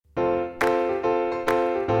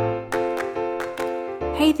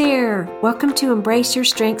Hey there! Welcome to Embrace Your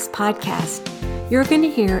Strengths podcast. You're going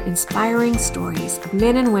to hear inspiring stories of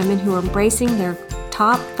men and women who are embracing their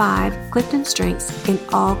top 5 Clifton strengths in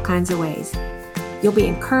all kinds of ways. You'll be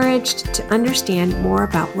encouraged to understand more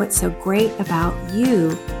about what's so great about you,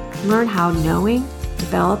 learn how knowing,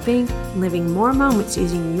 developing, and living more moments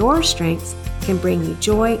using your strengths can bring you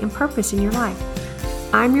joy and purpose in your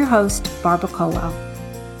life. I'm your host, Barbara Colwell.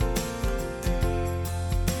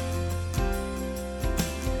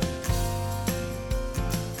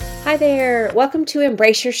 Hi there. Welcome to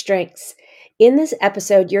Embrace Your Strengths. In this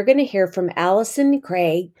episode, you're going to hear from Allison and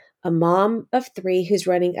Creagh, a mom of 3 who's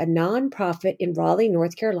running a nonprofit in Raleigh,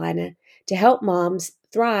 North Carolina, to help moms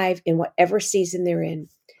thrive in whatever season they're in.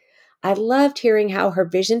 I loved hearing how her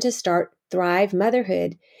vision to start Thrive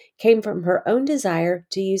Motherhood came from her own desire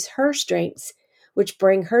to use her strengths, which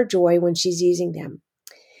bring her joy when she's using them.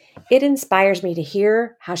 It inspires me to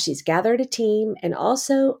hear how she's gathered a team and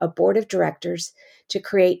also a board of directors to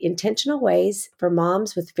create intentional ways for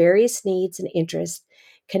moms with various needs and interests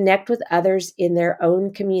connect with others in their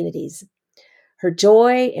own communities. Her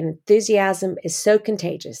joy and enthusiasm is so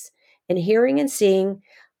contagious, and hearing and seeing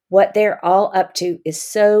what they're all up to is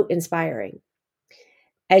so inspiring.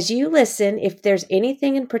 As you listen, if there's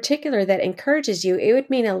anything in particular that encourages you, it would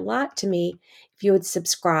mean a lot to me if you would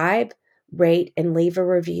subscribe, rate, and leave a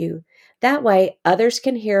review. That way, others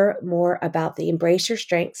can hear more about the Embrace Your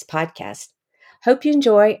Strengths podcast. Hope you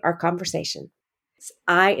enjoy our conversation.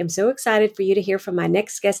 I am so excited for you to hear from my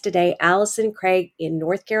next guest today, Allison and Creagh in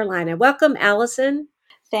North Carolina. Welcome, Allison.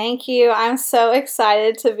 Thank you. I'm so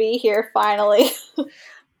excited to be here finally.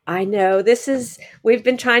 I know we've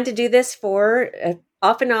been trying to do this for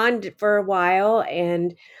off and on for a while,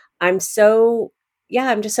 and I'm just so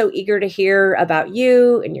eager to hear about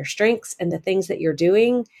you and your strengths and the things that you're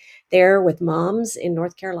doing there with moms in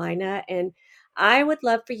North Carolina. And I would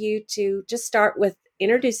love for you to just start with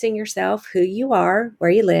introducing yourself, who you are, where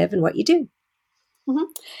you live, and what you do. Mm-hmm.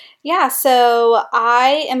 Yeah, so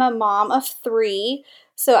I am a mom of 3.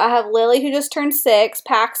 So I have Lily, who just turned 6,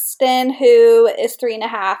 Paxton, who is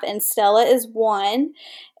 3.5, and Stella is 1.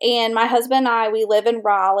 And my husband and I, we live in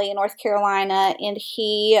Raleigh, North Carolina, and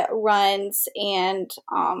he runs and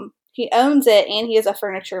he owns it, and he is a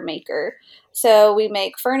furniture maker. So we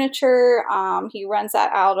make furniture. He runs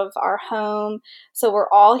that out of our home. So we're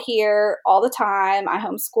all here all the time. I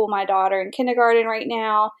homeschool my daughter in kindergarten right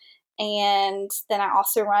now. And then I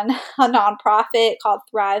also run a nonprofit called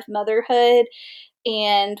Thrive Motherhood,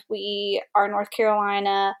 and we are North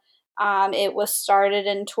Carolina. It was started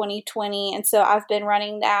in 2020, and so I've been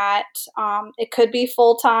running that. It could be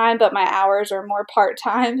full-time, but my hours are more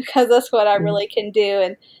part-time because that's what I really can do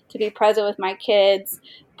and to be present with my kids.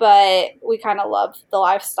 But we kind of love the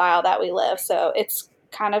lifestyle that we live, so it's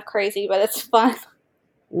kind of crazy, but it's fun.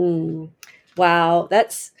 Wow,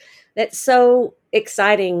 that's so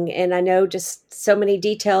exciting. And I know just so many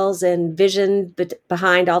details and vision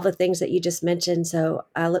behind all the things that you just mentioned. So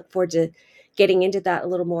I look forward to getting into that a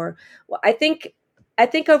little more. Well, I think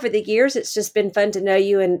over the years, it's just been fun to know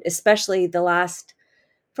you. And especially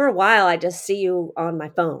for a while, I just see you on my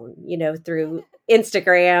phone, through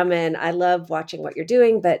Instagram, and I love watching what you're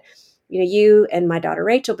doing. But, you and my daughter,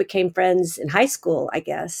 Rachel, became friends in high school, I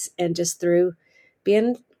guess. And just through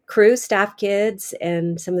being crew staff kids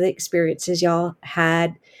and some of the experiences y'all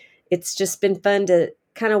had, it's just been fun to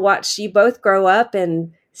kind of watch you both grow up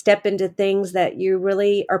and step into things that you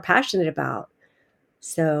really are passionate about.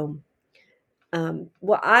 So,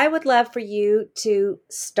 I would love for you to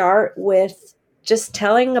start with just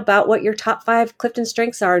telling about what your top 5 Clifton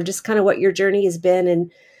strengths are, and just kind of what your journey has been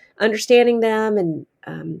and understanding them,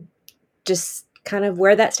 and just kind of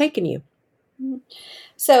where that's taken you.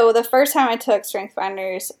 So the first time I took Strength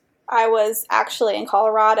Finders, I was actually in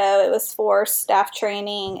Colorado. It was for staff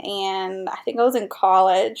training, and I think I was in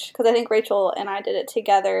college because I think Rachel and I did it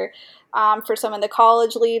together for some of the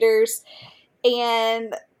college leaders.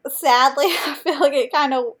 And sadly, I feel like it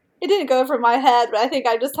didn't go from my head, but I think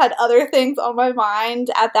I just had other things on my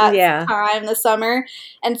mind at that time, the summer.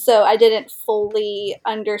 And so I didn't fully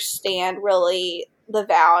understand really the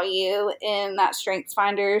value in that Strengths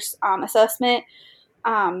Finders assessment.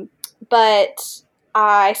 But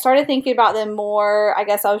I started thinking about them more. I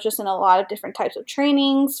guess I was just in a lot of different types of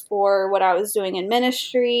trainings for what I was doing in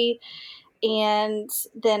ministry. And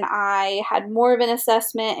then I had more of an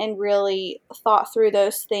assessment and really thought through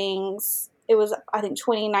those things. It was, I think,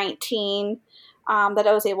 2019 that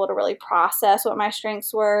I was able to really process what my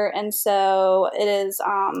strengths were. And so it is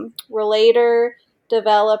relator,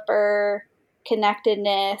 developer,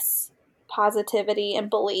 connectedness, positivity, and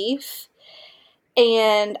belief.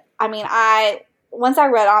 And I mean, I once I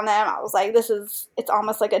read on them, I was like, it's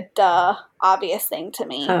almost like a obvious thing to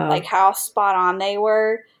me, like how spot on they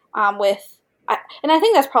were and I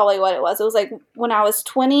think that's probably what it was. It was like when I was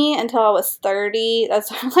 20 until I was 30,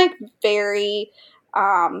 that's like very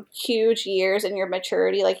huge years in your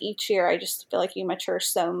maturity. Like each year, I just feel like you mature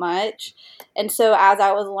so much. And so as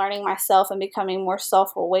I was learning myself and becoming more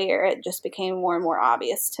self-aware, it just became more and more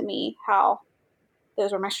obvious to me how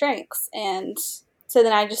those were my strengths. And so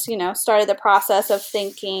then I just, started the process of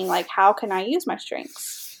thinking, like, how can I use my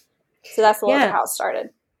strengths? So that's a little bit how it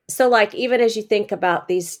started. So, like, even as you think about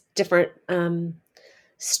these different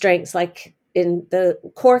strengths, like in the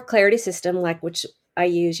core clarity system, like which I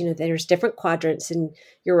use, there's different quadrants, and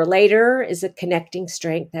your relator is a connecting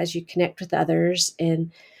strength as you connect with others,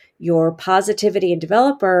 and your positivity and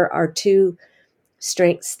developer are two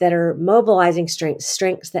strengths that are mobilizing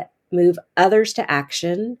strengths that move others to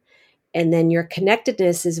action. And then your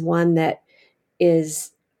connectedness is one that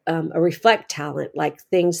is a reflect talent, like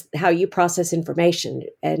things, how you process information,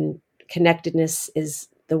 and connectedness is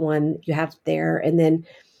the one you have there. And then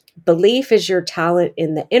belief is your talent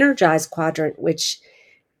in the energized quadrant, which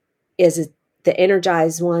is the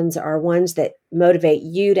energized ones are ones that motivate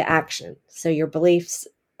you to action. So your beliefs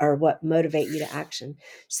are what motivate you to action.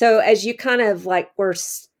 So as you kind of like were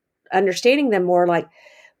understanding them more, like,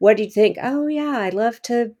 what do you think? Oh yeah, I love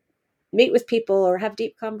to meet with people or have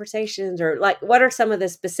deep conversations, or like, what are some of the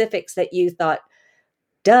specifics that you thought,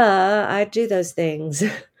 duh, I do those things?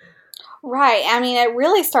 Right. I mean, it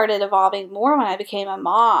really started evolving more when I became a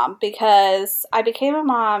mom, because I became a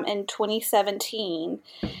mom in 2017.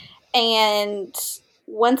 And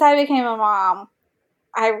once I became a mom,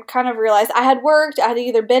 I kind of realized I had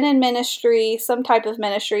either been in ministry, some type of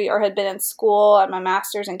ministry, or had been in school at my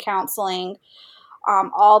master's in counseling,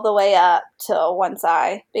 all the way up till once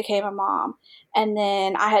I became a mom. And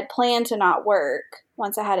then I had planned to not work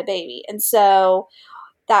once I had a baby. And so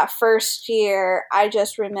that first year, I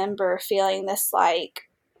just remember feeling this like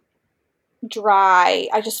dry.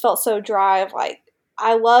 I just felt so dry of like,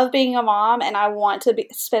 I love being a mom and I want to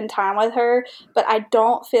spend time with her, but I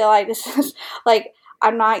don't feel like this is like,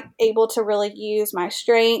 I'm not able to really use my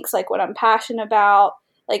strengths, like what I'm passionate about,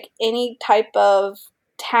 like any type of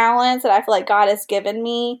talents that I feel like God has given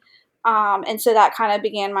me. And so that kind of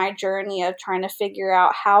began my journey of trying to figure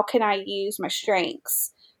out how can I use my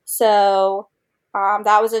strengths. So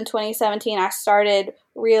that was in 2017. I started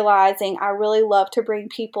realizing I really love to bring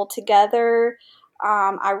people together.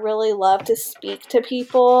 I really love to speak to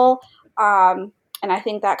people. And I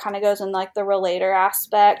think that kind of goes in like the relator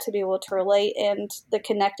aspect, to be able to relate, and the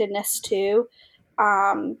connectedness too.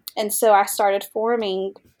 And so I started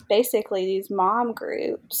forming basically these mom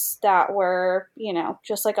groups that were,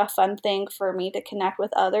 just like a fun thing for me to connect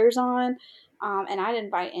with others on. And I'd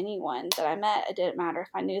invite anyone that I met. It didn't matter if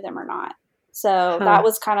I knew them or not. So that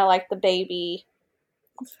was kind of like the baby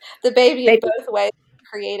in both ways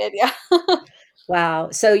created. Yeah. Wow.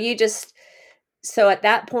 So at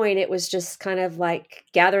that point, it was just kind of like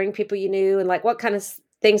gathering people you knew, and like, what kind of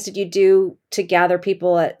things did you do to gather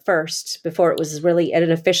people at first before it was really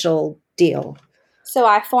an official deal? So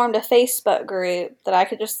I formed a Facebook group that I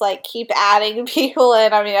could just like keep adding people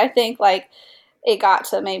in. I mean, I think like it got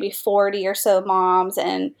to maybe 40 or so moms,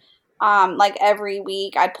 and like every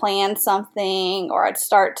week I'd plan something, or I'd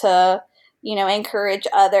start to, encourage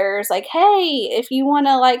others, like, hey, if you want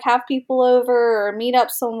to like have people over or meet up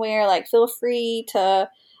somewhere, like feel free to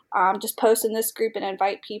just post in this group and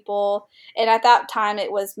invite people. And at that time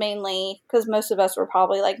it was mainly because most of us were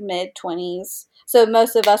probably like mid-20s. So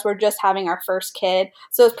most of us were just having our first kid.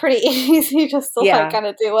 So it's pretty easy just to like kind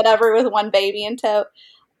of do whatever with one baby in tow.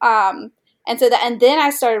 And then I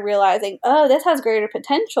started realizing, oh, this has greater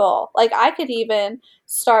potential. Like I could even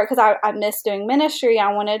start, because I miss doing ministry.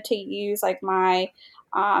 I wanted to use like my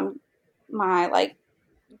like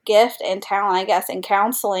gift and talent, I guess, in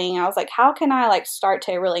counseling. I was like, how can I like start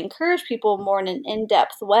to really encourage people more in an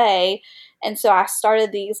in-depth way? And so I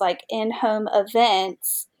started these like in-home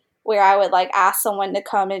events where I would like ask someone to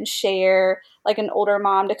come and share, like an older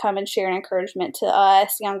mom to come and share an encouragement to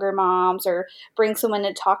us younger moms, or bring someone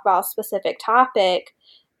to talk about a specific topic.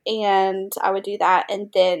 And I would do that.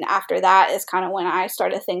 And then after that is kind of when I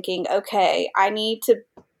started thinking, okay, I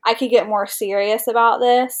could get more serious about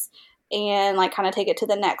this and like kind of take it to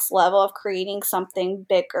the next level of creating something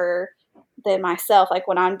bigger than myself, like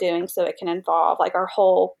what I'm doing, so it can involve like our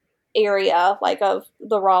whole area, like of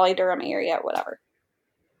the Raleigh-Durham area, whatever.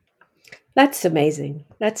 That's amazing.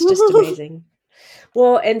 That's just amazing.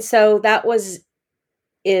 Well, and so that was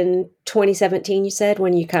in 2017, you said,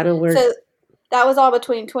 when you kind of were. that was all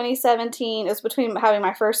between 2017. It was between having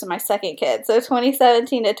my first and my second kid. So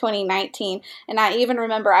 2017 to 2019. And I even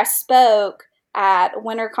remember I spoke at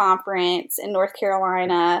Winter Conference in North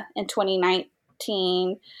Carolina in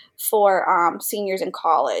 2019 for seniors in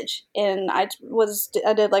college. And I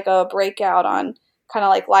did like a breakout on kind of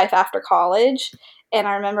like life after college. And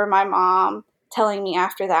I remember my mom telling me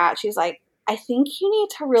after that, she's like, I think you need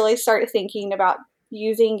to really start thinking about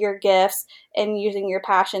using your gifts and using your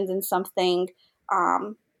passions in something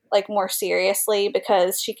like more seriously,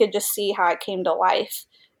 because she could just see how it came to life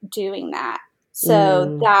doing that.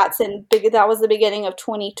 So that was the beginning of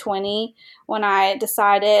 2020 when I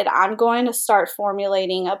decided I'm going to start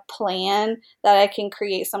formulating a plan that I can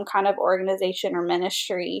create some kind of organization or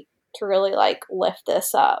ministry to really like lift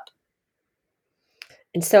this up.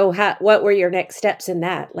 And so what were your next steps in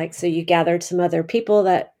that? Like, so you gathered some other people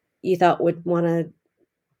that you thought would want to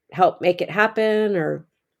help make it happen, or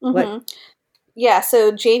what? Mm-hmm. Yeah,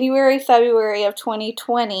 so January, February of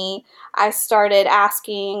 2020, I started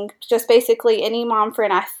asking just basically any mom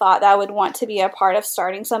friend I thought that would want to be a part of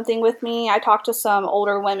starting something with me. I talked to some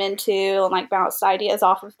older women too and like bounced ideas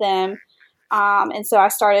off of them. And so I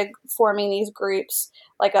started forming these groups,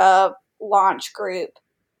 like a launch group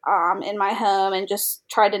in my home, and just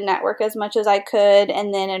tried to network as much as I could.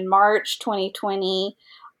 And then in March 2020,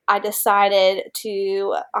 I decided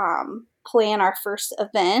to plan our first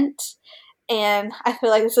event. And I feel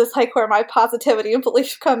like this is like where my positivity and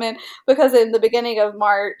belief come in, because in the beginning of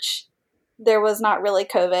March, there was not really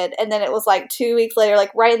COVID. And then it was like 2 weeks later,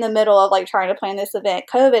 like right in the middle of like trying to plan this event,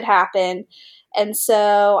 COVID happened. And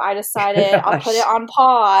so I decided I'll put it on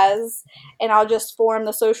pause and I'll just form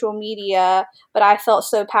the social media. But I felt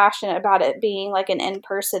so passionate about it being like an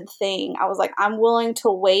in-person thing. I was like, I'm willing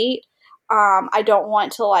to wait. I don't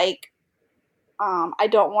want to I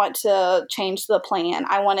don't want to change the plan.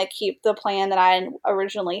 I want to keep the plan that I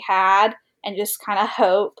originally had and just kind of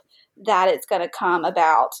hope that it's going to come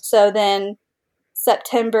about. So then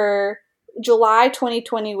July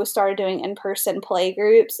 2020, we started doing in-person play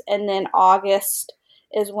groups. And then August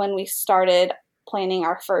is when we started planning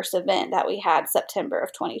our first event that we had September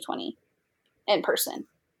of 2020 in person.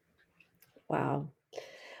 Wow.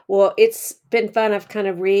 Well, it's been fun. I've kind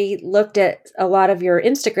of re-looked at a lot of your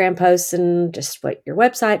Instagram posts and just what your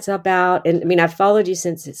website's about. And I mean, I've followed you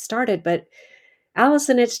since it started, but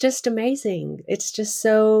Allison, it's just amazing. It's just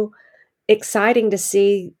so exciting to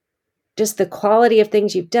see just the quality of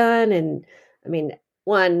things you've done. And I mean,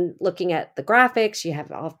 one, looking at the graphics, you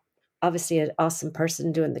have obviously an awesome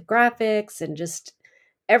person doing the graphics, and just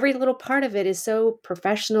every little part of it is so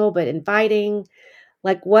professional but inviting.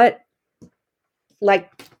 Like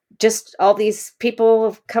just all these people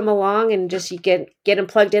have come along, and just you get them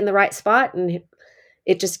plugged in the right spot, and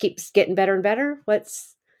it just keeps getting better and better.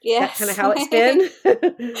 Is that kind of Yes. how it's been?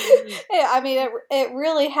 Yeah, I mean, it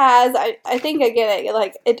really has. I think again,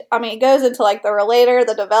 it goes into like the relator,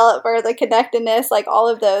 the developer, the connectedness, like all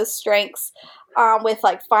of those strengths, with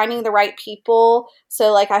like finding the right people.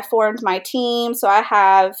 So like I formed my team. So I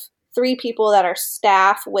have 3 people that are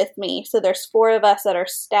staff with me. So there's 4 of us that are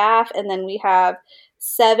staff, and then we have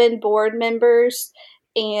 7 board members.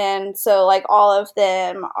 And so like all of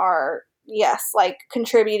them are, yes, like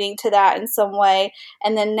contributing to that in some way.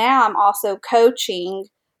 And then now I'm also coaching,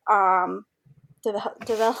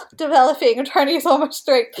 developing. I'm trying to use all my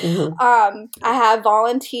strength. Mm-hmm. I have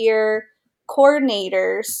volunteer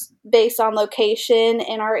coordinators based on location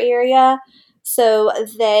in our area. So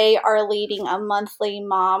they are leading a monthly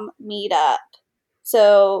mom meetup.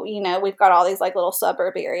 So, we've got all these like little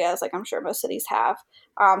suburb areas, like I'm sure most cities have.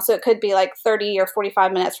 So it could be like 30 or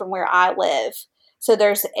 45 minutes from where I live. So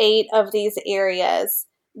there's 8 of these areas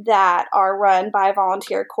that are run by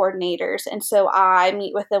volunteer coordinators. And so I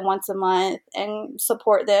meet with them once a month and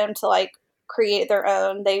support them to like create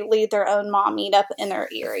they lead their own mom meetup in their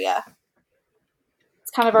area.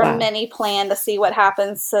 It's kind of our mini plan to see what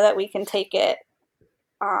happens so that we can take it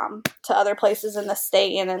to other places in the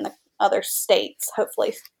state and in the other states,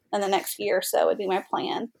 hopefully in the next year or so would be my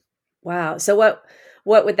plan. Wow. So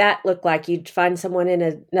what would that look like? You'd find someone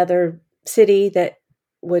in another city that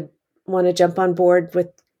would want to jump on board with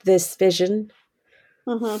this vision?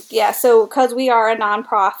 Mm-hmm. Yeah. So because we are a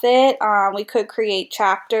nonprofit, we could create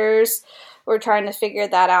chapters. We're trying to figure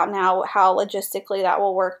that out now, how logistically that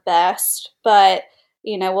will work best. But,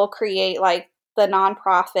 we'll create like the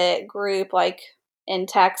nonprofit group, like in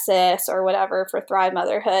Texas or whatever, for Thrive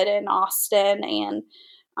Motherhood in Austin, and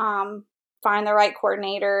find the right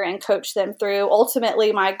coordinator and coach them through.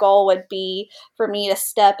 Ultimately, my goal would be for me to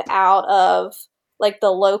step out of like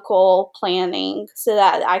the local planning so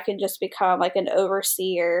that I can just become like an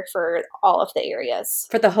overseer for all of the areas.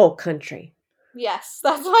 For the whole country. Yes,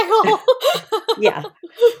 that's my goal. Yeah.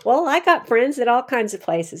 Well, I got friends at all kinds of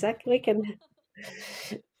places. We can.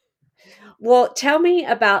 Well, tell me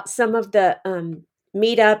about some of the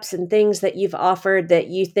meetups and things that you've offered that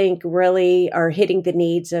you think really are hitting the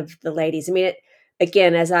needs of the ladies. I mean,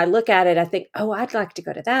 again, as I look at it, I think, oh, I'd like to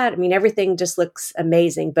go to that. I mean, everything just looks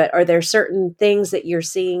amazing. But are there certain things that you're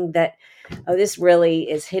seeing that, oh, this really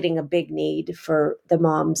is hitting a big need for the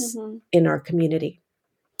moms Mm-hmm. in our community?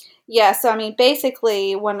 Yeah, so I mean,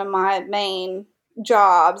 basically, one of my main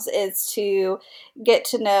jobs is to get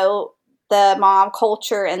to know the mom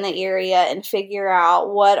culture in the area and figure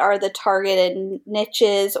out what are the targeted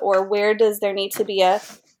niches or where do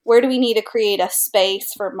we need to create a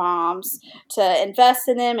space for moms to invest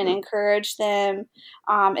in them and encourage them.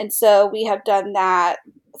 And so we have done that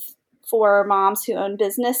for moms who own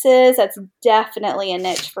businesses. That's definitely a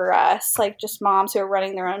niche for us, like just moms who are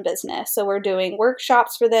running their own business. So we're doing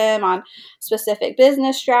workshops for them on specific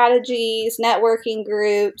business strategies, networking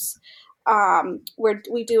groups.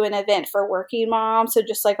 We do an event for working moms, so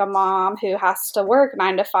just like a mom who has to work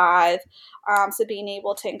 9 to 5. So being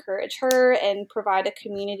able to encourage her and provide a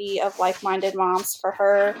community of like-minded moms for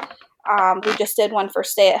her. We just did one for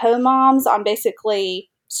stay-at-home moms on basically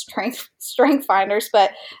strength finders,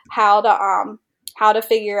 but how to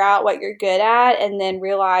figure out what you're good at, and then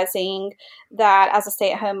realizing that as a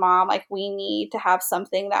stay-at-home mom, like we need to have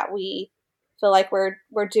something that we feel like we're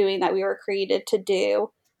doing that we were created to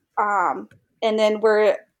do. And then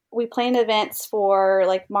we plan events for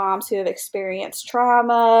like moms who have experienced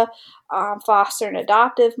trauma, foster and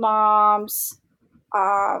adoptive moms.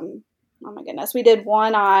 Oh my goodness, we did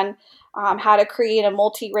one on how to create a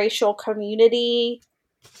multiracial community.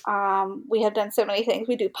 We have done so many things.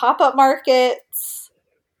 We do pop-up markets,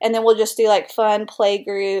 and then we'll just do like fun play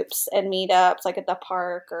groups and meetups like at the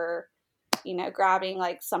park or, grabbing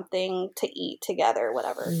like something to eat together,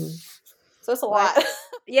 whatever. Mm-hmm. So it's a lot.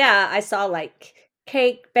 Yeah, I saw like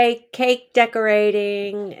cake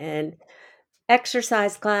decorating and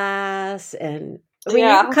exercise class, and I mean,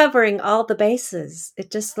 you're covering all the bases. It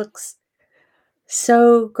just looks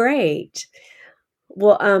so great.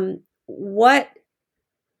 Well, I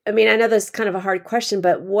know that's kind of a hard question,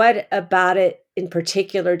 but what about it in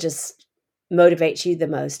particular just motivates you the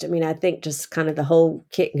most? I mean, I think just kind of the whole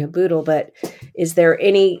kit and caboodle, but is there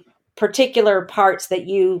any particular parts that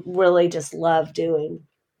you really just love doing?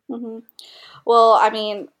 Mm-hmm. Well, I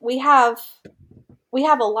mean, we have a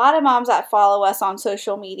lot of moms that follow us on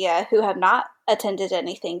social media who have not attended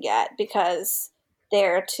anything yet because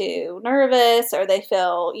they're too nervous or they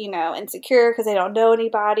feel, insecure because they don't know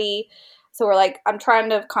anybody. So we're like, I'm trying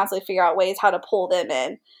to constantly figure out ways how to pull them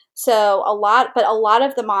in. So a lot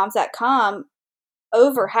of the moms that come,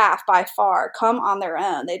 over half by far, come on their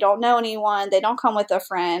own. They don't know anyone. They don't come with a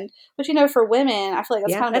friend. But for women, I feel like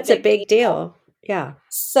that's a big deal. Yeah.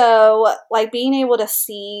 So like being able to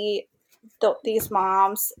see these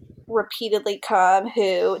moms repeatedly come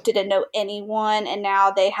who didn't know anyone and now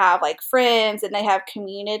they have like friends and they have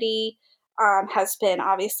community, has been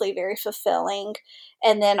obviously very fulfilling.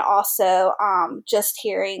 And then also just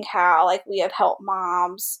hearing how like we have helped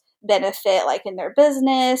moms benefit like in their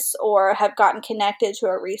business or have gotten connected to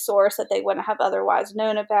a resource that they wouldn't have otherwise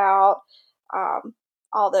known about.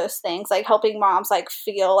 All those things, like helping moms like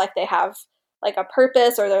feel like they have like a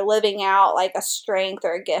purpose or they're living out like a strength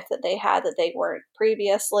or a gift that they had that they weren't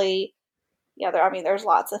previously. Yeah, there's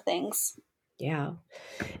lots of things. Yeah.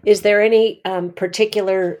 Is there any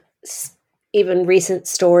particular, even recent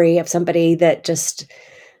story of somebody that just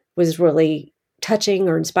was really touching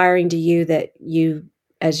or inspiring to you that you,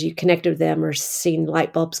 as you connected with them or seen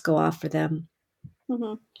light bulbs go off for them?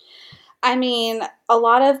 Mm-hmm. A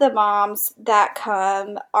lot of the moms that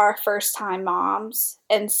come are first-time moms.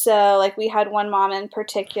 And so, like, we had one mom in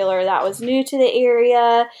particular that was new to the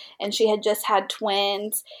area, and she had just had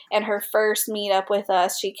twins. And her first meetup with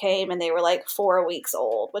us, she came, and they were, like, 4 weeks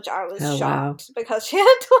old, which I was shocked because she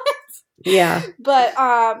had twins. Yeah. But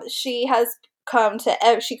she comes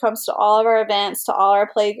to all of our events, to all our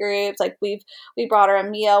play groups. Like we brought her a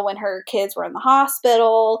meal when her kids were in the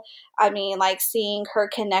hospital. Like seeing her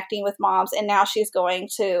connecting with moms, and now she's going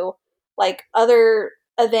to like other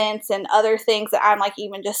events and other things that I'm like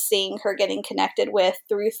even just seeing her getting connected with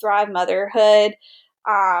through Thrive Motherhood.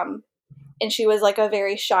 And she was like a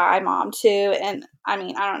very shy mom too. And I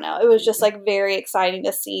don't know. It was just like very exciting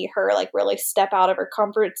to see her like really step out of her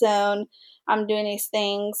comfort zone. I'm doing these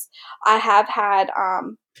things. I have had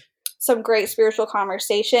some great spiritual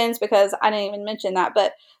conversations, because I didn't even mention that,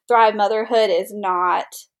 but Thrive Motherhood is not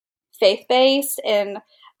faith-based, and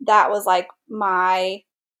that was like my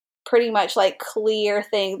pretty much like clear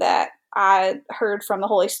thing that I heard from the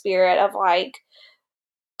Holy Spirit of like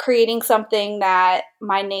creating something that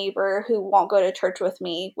my neighbor who won't go to church with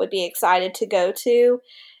me would be excited to go to.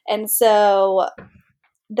 And so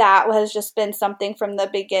that has just been something from the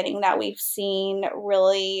beginning that we've seen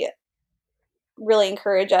really really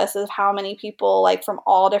encourage us, of how many people like from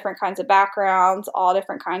all different kinds of backgrounds, all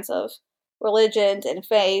different kinds of religions and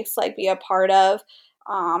faiths like be a part of.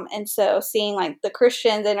 And so seeing like the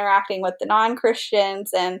Christians interacting with the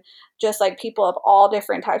non-Christians, and just like people of all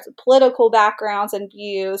different types of political backgrounds and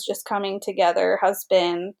views just coming together has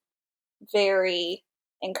been very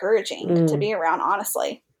encouraging to be around,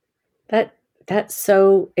 honestly. That's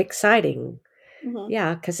so exciting. Mm-hmm.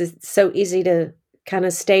 Yeah, because it's so easy to kind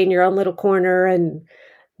of stay in your own little corner and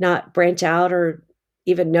not branch out or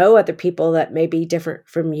even know other people that may be different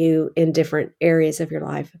from you in different areas of your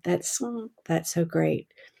life. That's so great.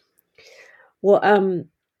 Well,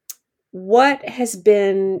 what has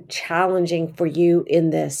been challenging for you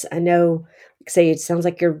in this? I know, say, it sounds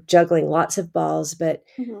like you're juggling lots of balls, but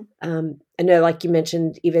Mm-hmm. I know, like you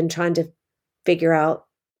mentioned, even trying to figure out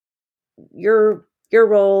your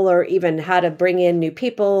role, or even how to bring in new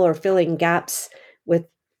people or filling gaps with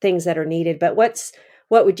things that are needed. But what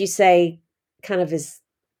would you say kind of is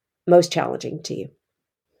most challenging to you?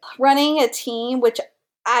 Running a team, which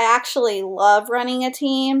I actually love running a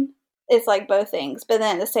team. It's like both things. But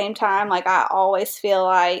then at the same time, like I always feel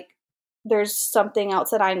like there's something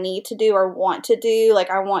else that I need to do or want to do.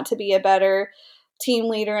 Like I want to be a better team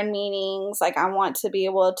leader in meetings. Like I want to be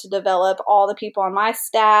able to develop all the people on my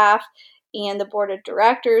staff and the board of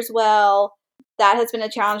directors well. That has been a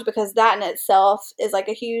challenge, because that in itself is like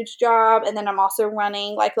a huge job. And then I'm also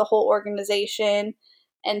running like the whole organization.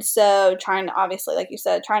 And so trying to, obviously, like you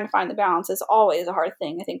said, trying to find the balance is always a hard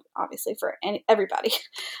thing, I think, obviously, for everybody.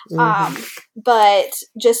 Mm-hmm. But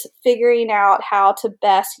just figuring out how to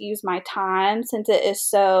best use my time, since it is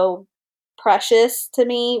so precious to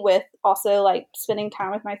me, with also like spending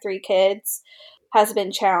time with my 3 kids, has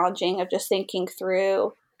been challenging, of just thinking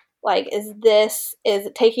through, like, is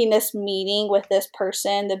taking this meeting with this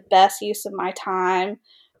person the best use of my time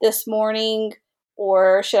this morning?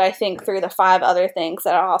 Or should I think through the 5 other things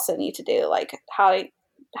that I also need to do? Like how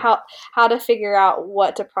to figure out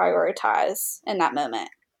what to prioritize in that moment.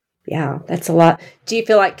 Yeah, that's a lot. Do you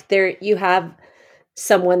feel like you have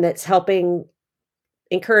someone that's helping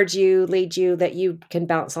encourage you, lead you, that you can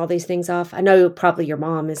bounce all these things off? I know probably your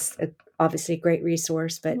mom is obviously a great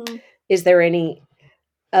resource, but Mm-hmm. is there any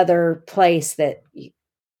other place that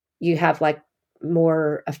you have like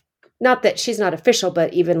more of, not that she's not official,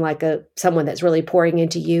 but even like someone that's really pouring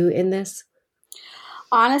into you in this?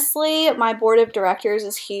 Honestly, my board of directors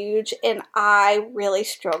is huge, and I really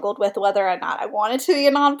struggled with whether or not I wanted to be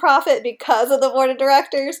a nonprofit because of the board of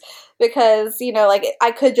directors. Because, like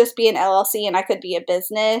I could just be an LLC and I could be a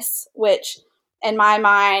business, which in my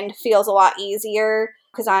mind feels a lot easier,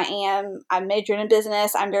 because I'm majoring in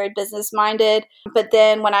business. I'm very business minded. But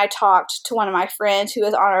then when I talked to one of my friends who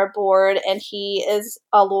is on our board, and he is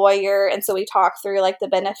a lawyer, and so we talked through like the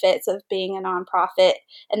benefits of being a nonprofit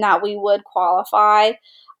and that we would qualify.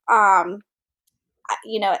 um,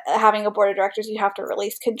 Having a board of directors, you have to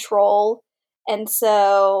release control. And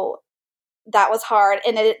so that was hard.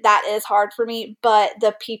 And that is hard for me. But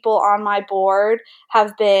the people on my board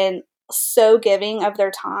have been so giving of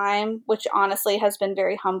their time, which honestly has been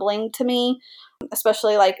very humbling to me,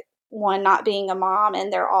 especially like one not being a mom,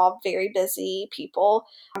 and they're all very busy people.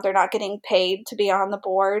 They're not getting paid to be on the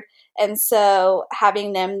board. And so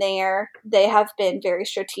having them there, they have been very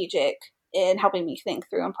strategic in helping me think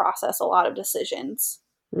through and process a lot of decisions.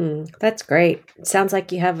 That's great. It sounds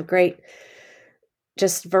like you have a great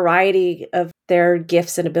just variety of their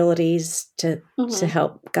gifts and abilities to Mm-hmm.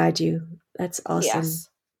 help guide you. That's awesome. Yes.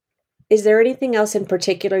 Is there anything else in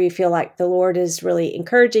particular you feel like the Lord is really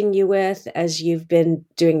encouraging you with as you've been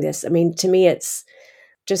doing this? I mean, to me, it's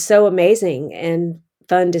just so amazing and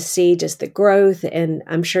fun to see just the growth. And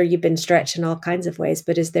I'm sure you've been stretched in all kinds of ways,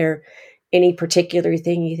 but is there any particular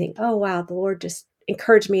thing you think, oh, wow, the Lord just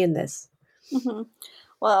encouraged me in this? Mm-hmm.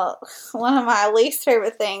 Well, one of my least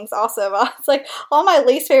favorite things also, it's like all my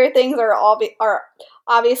least favorite things are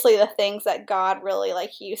obviously the things that God really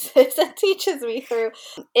like uses and teaches me through,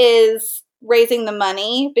 is raising the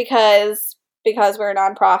money, because we're a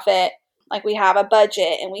nonprofit. Like we have a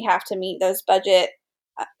budget and we have to meet those budget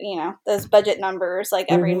numbers like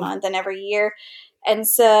every Hmm. month and every year. And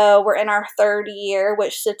so we're in our third year,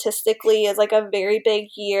 which statistically is like a very big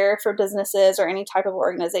year for businesses or any type of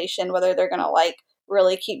organization, whether they're going to like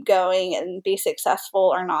really keep going and be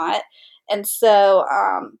successful or not. And so,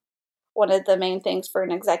 one of the main things for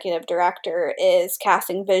an executive director is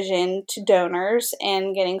casting vision to donors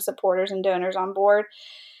and getting supporters and donors on board.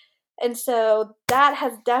 And so that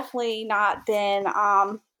has definitely not been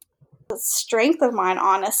the strength of mine,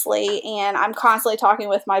 honestly. And I'm constantly talking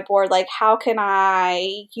with my board, like, how can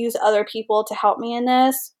I use other people to help me in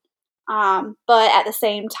this? But at the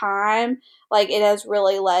same time, like, it has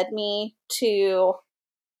really led me to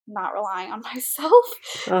not relying on myself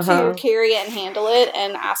to carry it and handle it,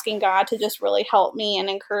 and asking God to just really help me and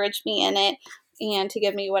encourage me in it, and to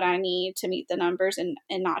give me what I need to meet the numbers, and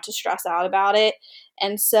not to stress out about it.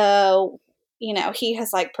 And so, he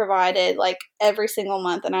has like provided like every single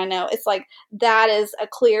month. And I know it's like that is a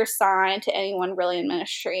clear sign to anyone really in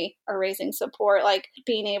ministry or raising support, like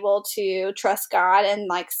being able to trust God and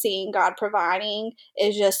like seeing God providing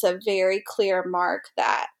is just a very clear mark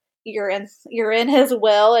that you're in his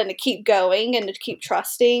will, and to keep going and to keep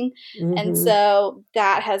trusting. Mm-hmm. And so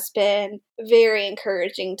that has been very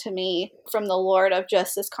encouraging to me from the Lord, of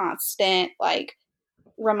just this constant like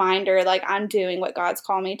reminder, like I'm doing what God's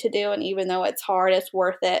called me to do, and even though it's hard, it's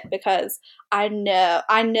worth it, because I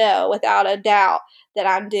know without a doubt that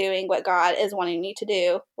I'm doing what God is wanting me to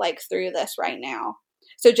do, like through this right now.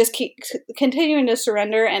 So just keep continuing to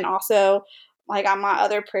surrender, and also like on my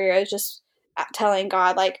other prayer is just telling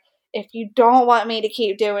God, like, if you don't want me to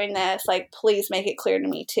keep doing this, like, please make it clear to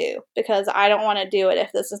me too, because I don't want to do it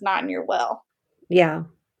if this is not in your will. Yeah,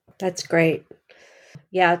 that's great.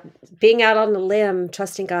 Yeah, being out on the limb,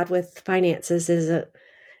 trusting God with finances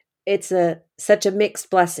it's such a mixed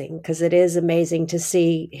blessing, because it is amazing to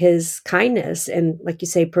see his kindness and, like you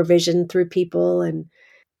say, provision through people, and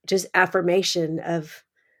just affirmation of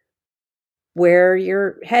where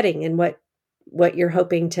you're heading and what you're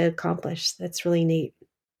hoping to accomplish. That's really neat.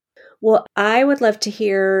 Well, I would love to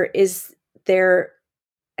hear, is there,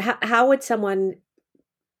 how would someone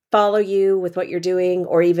follow you with what you're doing,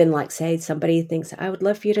 or even like say somebody thinks, I would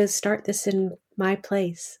love for you to start this in my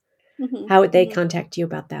place? Mm-hmm. How would they contact you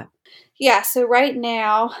about that? Yeah, so right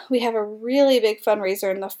now we have a really big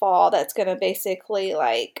fundraiser in the fall that's going to basically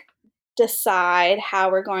like decide how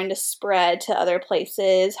we're going to spread to other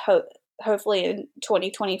places. Hopefully in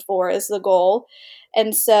 2024 is the goal.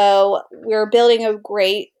 And so we're building a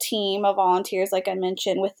great team of volunteers, like I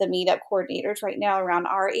mentioned, with the meetup coordinators right now around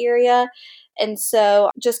our area. And so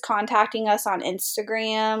just contacting us on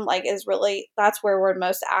Instagram, like, is really, that's where we're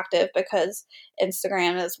most active, because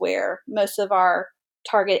Instagram is where most of our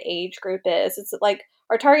target age group is. It's like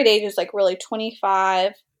our target age is like really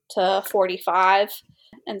 25 to 45.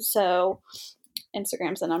 And so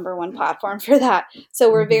Instagram's the number one platform for that.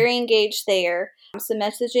 So we're very engaged there. So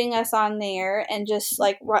messaging us on there, and just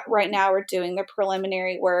like right now we're doing the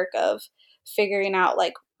preliminary work of figuring out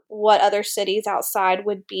like what other cities outside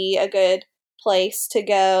would be a good place to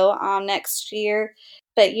go next year.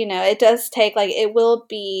 But it does take, like, it will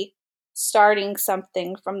be starting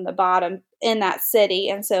something from the bottom in that city,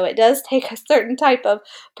 and so it does take a certain type of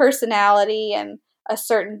personality and a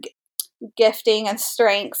certain gifting and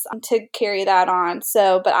strengths to carry that on.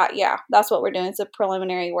 So, but yeah, that's what we're doing. It's a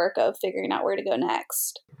preliminary work of figuring out where to go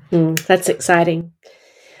next. That's exciting.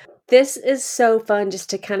 This is so fun,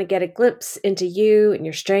 just to kind of get a glimpse into you and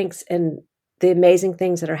your strengths and the amazing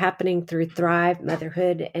things that are happening through Thrive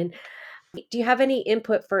Motherhood. And do you have any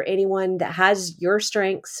input for anyone that has your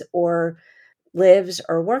strengths, or lives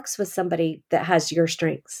or works with somebody that has your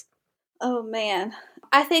strengths? Oh man.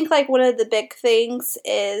 I think like one of the big things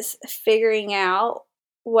is figuring out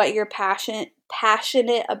what you're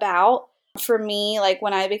passionate about. For me, like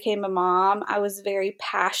when I became a mom, I was very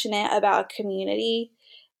passionate about community,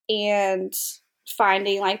 and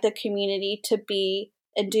finding like the community to be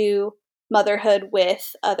and do motherhood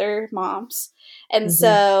with other moms. And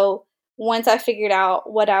so once I figured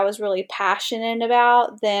out what I was really passionate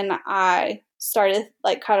about, then I started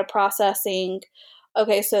like kind of processing,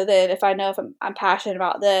 okay, so then if I know if I'm passionate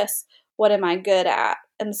about this, what am I good at?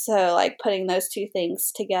 And so like putting those two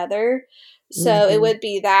things together. So it would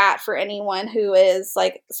be that for anyone who is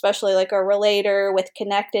like, especially like a relator with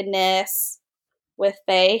connectedness, with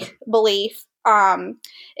faith, belief,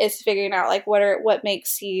 is figuring out like what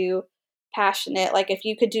makes you passionate. Like if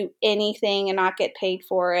you could do anything and not get paid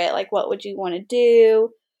for it, like what would you want to do?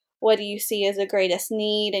 What do you see as the greatest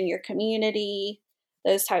need in your community?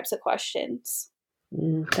 Those types of questions.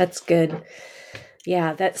 That's good.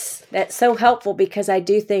 Yeah, that's so helpful, because I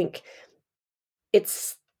do think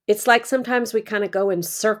it's like sometimes we kind of go in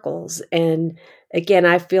circles, and again,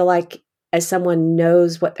 I feel like as someone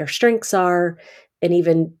knows what their strengths are, and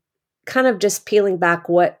even kind of just peeling back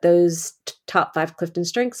what those top 5 Clifton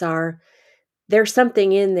strengths are, there's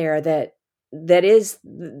something in there that is,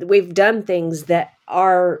 we've done things that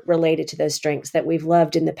are related to those strengths that we've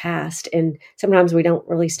loved in the past. And sometimes we don't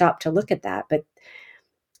really stop to look at that, but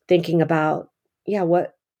thinking about, yeah,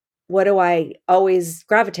 what do I always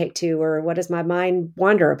gravitate to, or what does my mind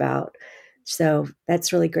wander about? So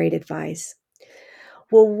that's really great advice.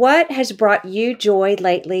 Well, what has brought you joy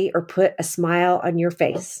lately or put a smile on your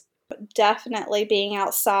face? Definitely being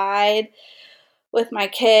outside with my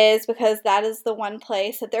kids, because that is the one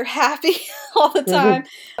place that they're happy all the time.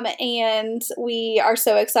 And we are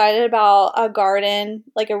so excited about a garden,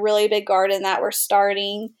 like a really big garden that we're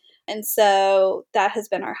starting. And so that has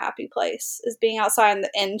been our happy place, is being outside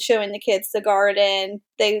and showing the kids the garden.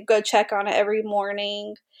 They go check on it every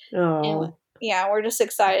morning. Oh, And yeah, we're just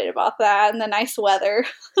excited about that and the nice weather.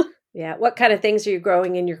 yeah. What kind of things are you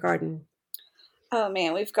growing in your garden? Oh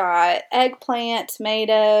man, we've got eggplant,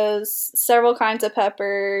 tomatoes, several kinds of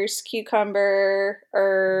peppers, cucumber,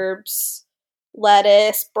 herbs,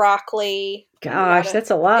 lettuce, broccoli. Gosh,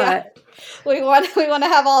 that's a Yeah, lot. we want to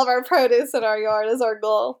have all of our produce in our yard is our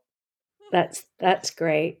goal. That's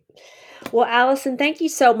great. Well, Allison, thank you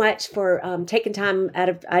so much for taking time out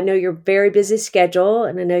of, I know your very busy schedule,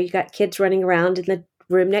 and I know you got kids running around in the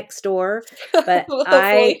room next door, but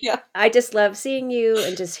Hopefully, yeah. I just love seeing you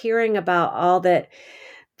and just hearing about all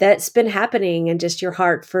that's been happening, and just your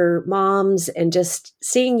heart for moms, and just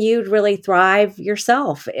seeing you really thrive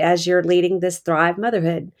yourself as you're leading this Thrive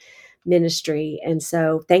Motherhood ministry. And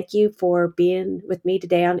so thank you for being with me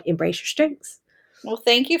today on Embrace Your Strengths. Well,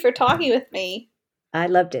 thank you for talking with me. I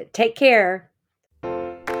loved it. Take care.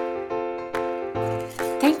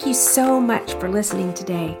 Thank you so much for listening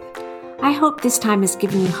today. I hope this time has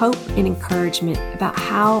given you hope and encouragement about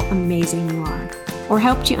how amazing you are, or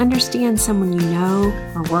helped you understand someone you know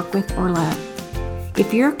or work with or love.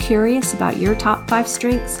 If you're curious about your top 5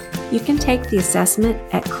 strengths, you can take the assessment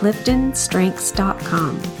at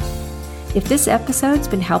cliftonstrengths.com. If this episode's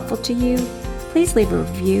been helpful to you, please leave a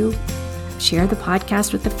review, share the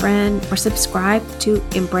podcast with a friend, or subscribe to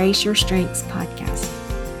Embrace Your Strengths podcast.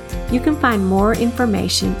 You can find more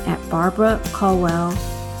information at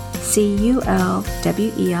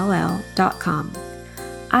barbaraculwell.com.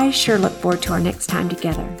 I sure look forward to our next time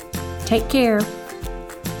together. Take care.